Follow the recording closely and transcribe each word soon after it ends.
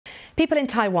People in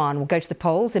Taiwan will go to the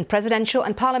polls in presidential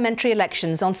and parliamentary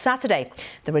elections on Saturday.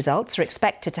 The results are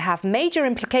expected to have major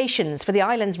implications for the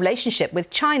island's relationship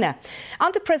with China.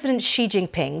 Under President Xi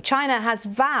Jinping, China has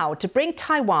vowed to bring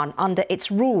Taiwan under its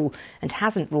rule and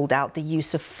hasn't ruled out the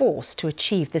use of force to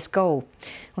achieve this goal.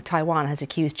 Well, Taiwan has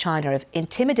accused China of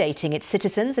intimidating its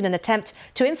citizens in an attempt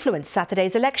to influence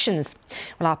Saturday's elections.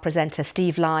 Well, our presenter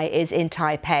Steve Lai is in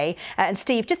Taipei. And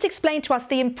Steve, just explain to us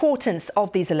the importance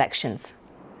of these elections.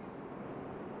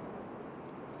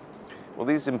 Well,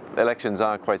 these elections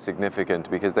are quite significant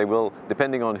because they will,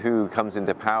 depending on who comes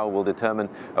into power, will determine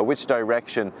which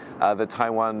direction that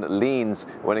Taiwan leans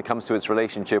when it comes to its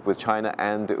relationship with China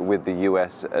and with the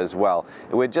US as well.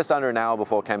 We're just under an hour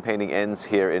before campaigning ends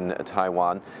here in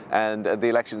Taiwan, and the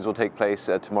elections will take place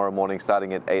tomorrow morning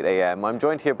starting at 8 a.m. I'm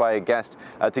joined here by a guest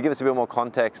to give us a bit more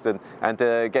context and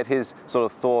to get his sort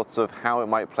of thoughts of how it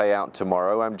might play out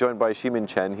tomorrow. I'm joined by Ximin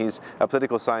Chen. He's a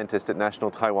political scientist at National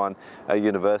Taiwan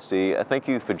University. Thank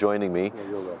you for joining me. Yeah,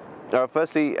 you're welcome.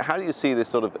 Firstly, how do you see this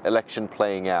sort of election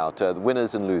playing out, the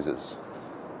winners and losers?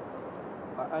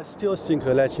 I still think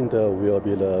Alexander will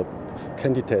be the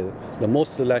candidate the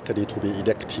most likely to be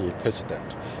elected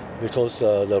president, because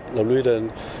the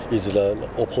reason is the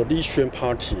opposition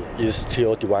party is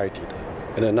still divided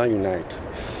and not united.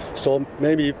 So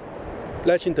maybe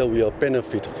Alexander will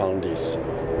benefit from this.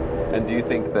 And do you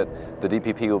think that the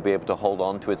DPP will be able to hold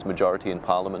on to its majority in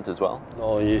parliament as well?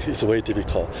 No, it's very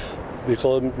difficult,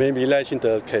 because maybe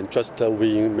Alexander can just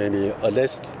win maybe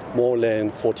less more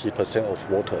than 40% of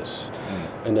voters.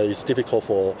 And it's difficult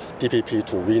for DPP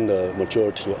to win the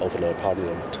majority of the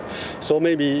parliament. So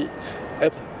maybe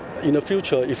in the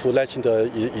future, if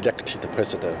Alexander is elected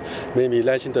president, maybe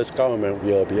Alexander's government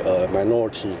will be a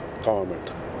minority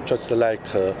government, just like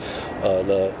the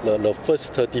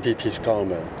first DPP's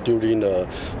government during the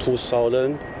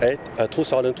 2008,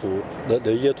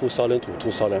 the year 2000 to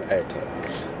 2008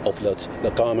 of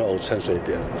the government of Chen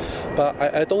Shui-bian. But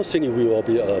I don't think it will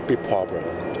be a big problem,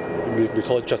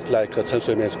 because just like Chen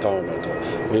Shui-bian's government,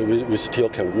 we still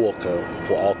can work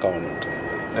for our government.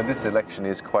 Now, this election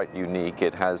is quite unique.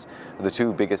 It has the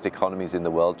two biggest economies in the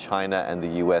world, China and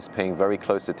the US, paying very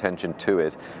close attention to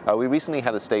it. We recently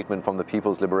had a statement from the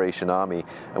People's Liberation Army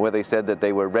where they said that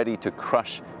they were ready to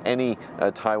crush any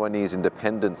Taiwanese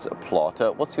independence plot.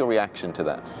 What's your reaction to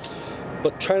that?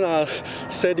 But China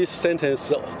said this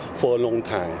sentence for a long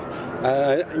time.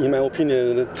 In my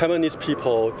opinion, Taiwanese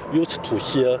people used to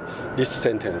hear this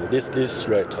sentence, this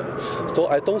threat. So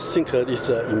I don't think it's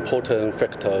an important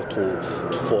factor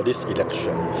for this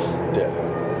election. Yeah.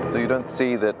 So you don't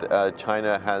see that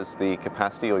China has the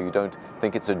capacity, or you don't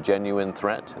think it's a genuine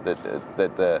threat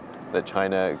that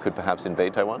China could perhaps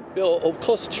invade Taiwan? Well, of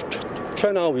course,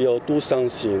 China will do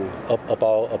something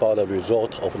about the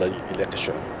result of the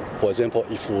election. For example,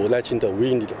 if Alexander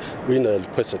win the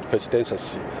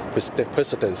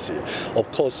presidency,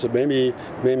 of course, maybe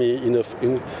in the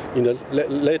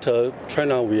later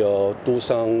China will do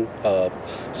some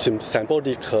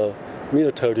symbolic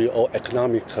military or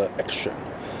economic action.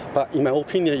 But in my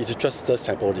opinion, it's just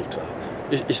symbolic.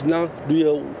 It's not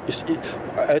real.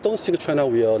 I don't think China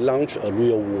will launch a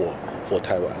real war for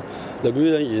Taiwan. The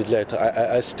reason is that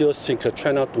I still think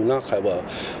China do not have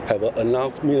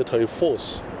enough military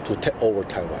force to take over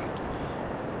Taiwan,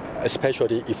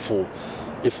 especially if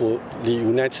the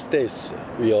United States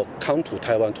will come to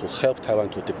Taiwan to help Taiwan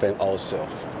to defend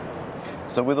ourselves.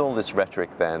 So with all this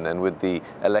rhetoric then, and with the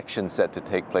election set to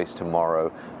take place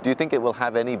tomorrow, do you think it will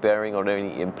have any bearing or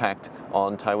any impact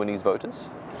on Taiwanese voters?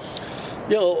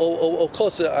 Yeah, of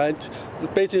course.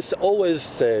 Beijing always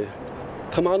say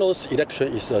tomorrow's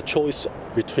election is a choice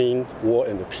between war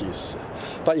and peace.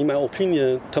 But in my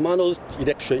opinion, tomorrow's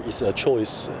election is a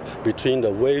choice between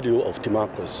the value of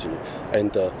democracy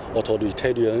and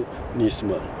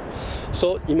authoritarianism.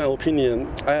 So in my opinion,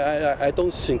 I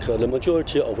don't think the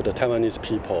majority of the Taiwanese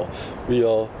people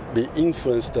will be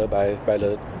influenced by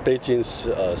the Beijing's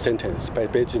sentence, by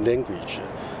Beijing language.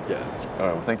 Yeah. All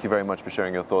right, well, thank you very much for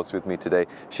sharing your thoughts with me today.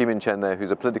 Ximin Chen there,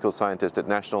 who's a political scientist at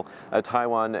National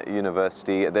Taiwan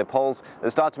University. Their polls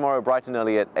start tomorrow bright and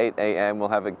early at 8 a.m. We'll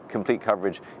have a complete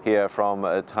coverage here from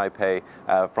Taipei,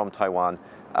 from Taiwan,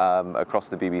 across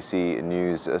the BBC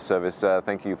News service.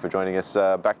 Thank you for joining us.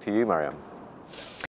 Back to you, Mariam.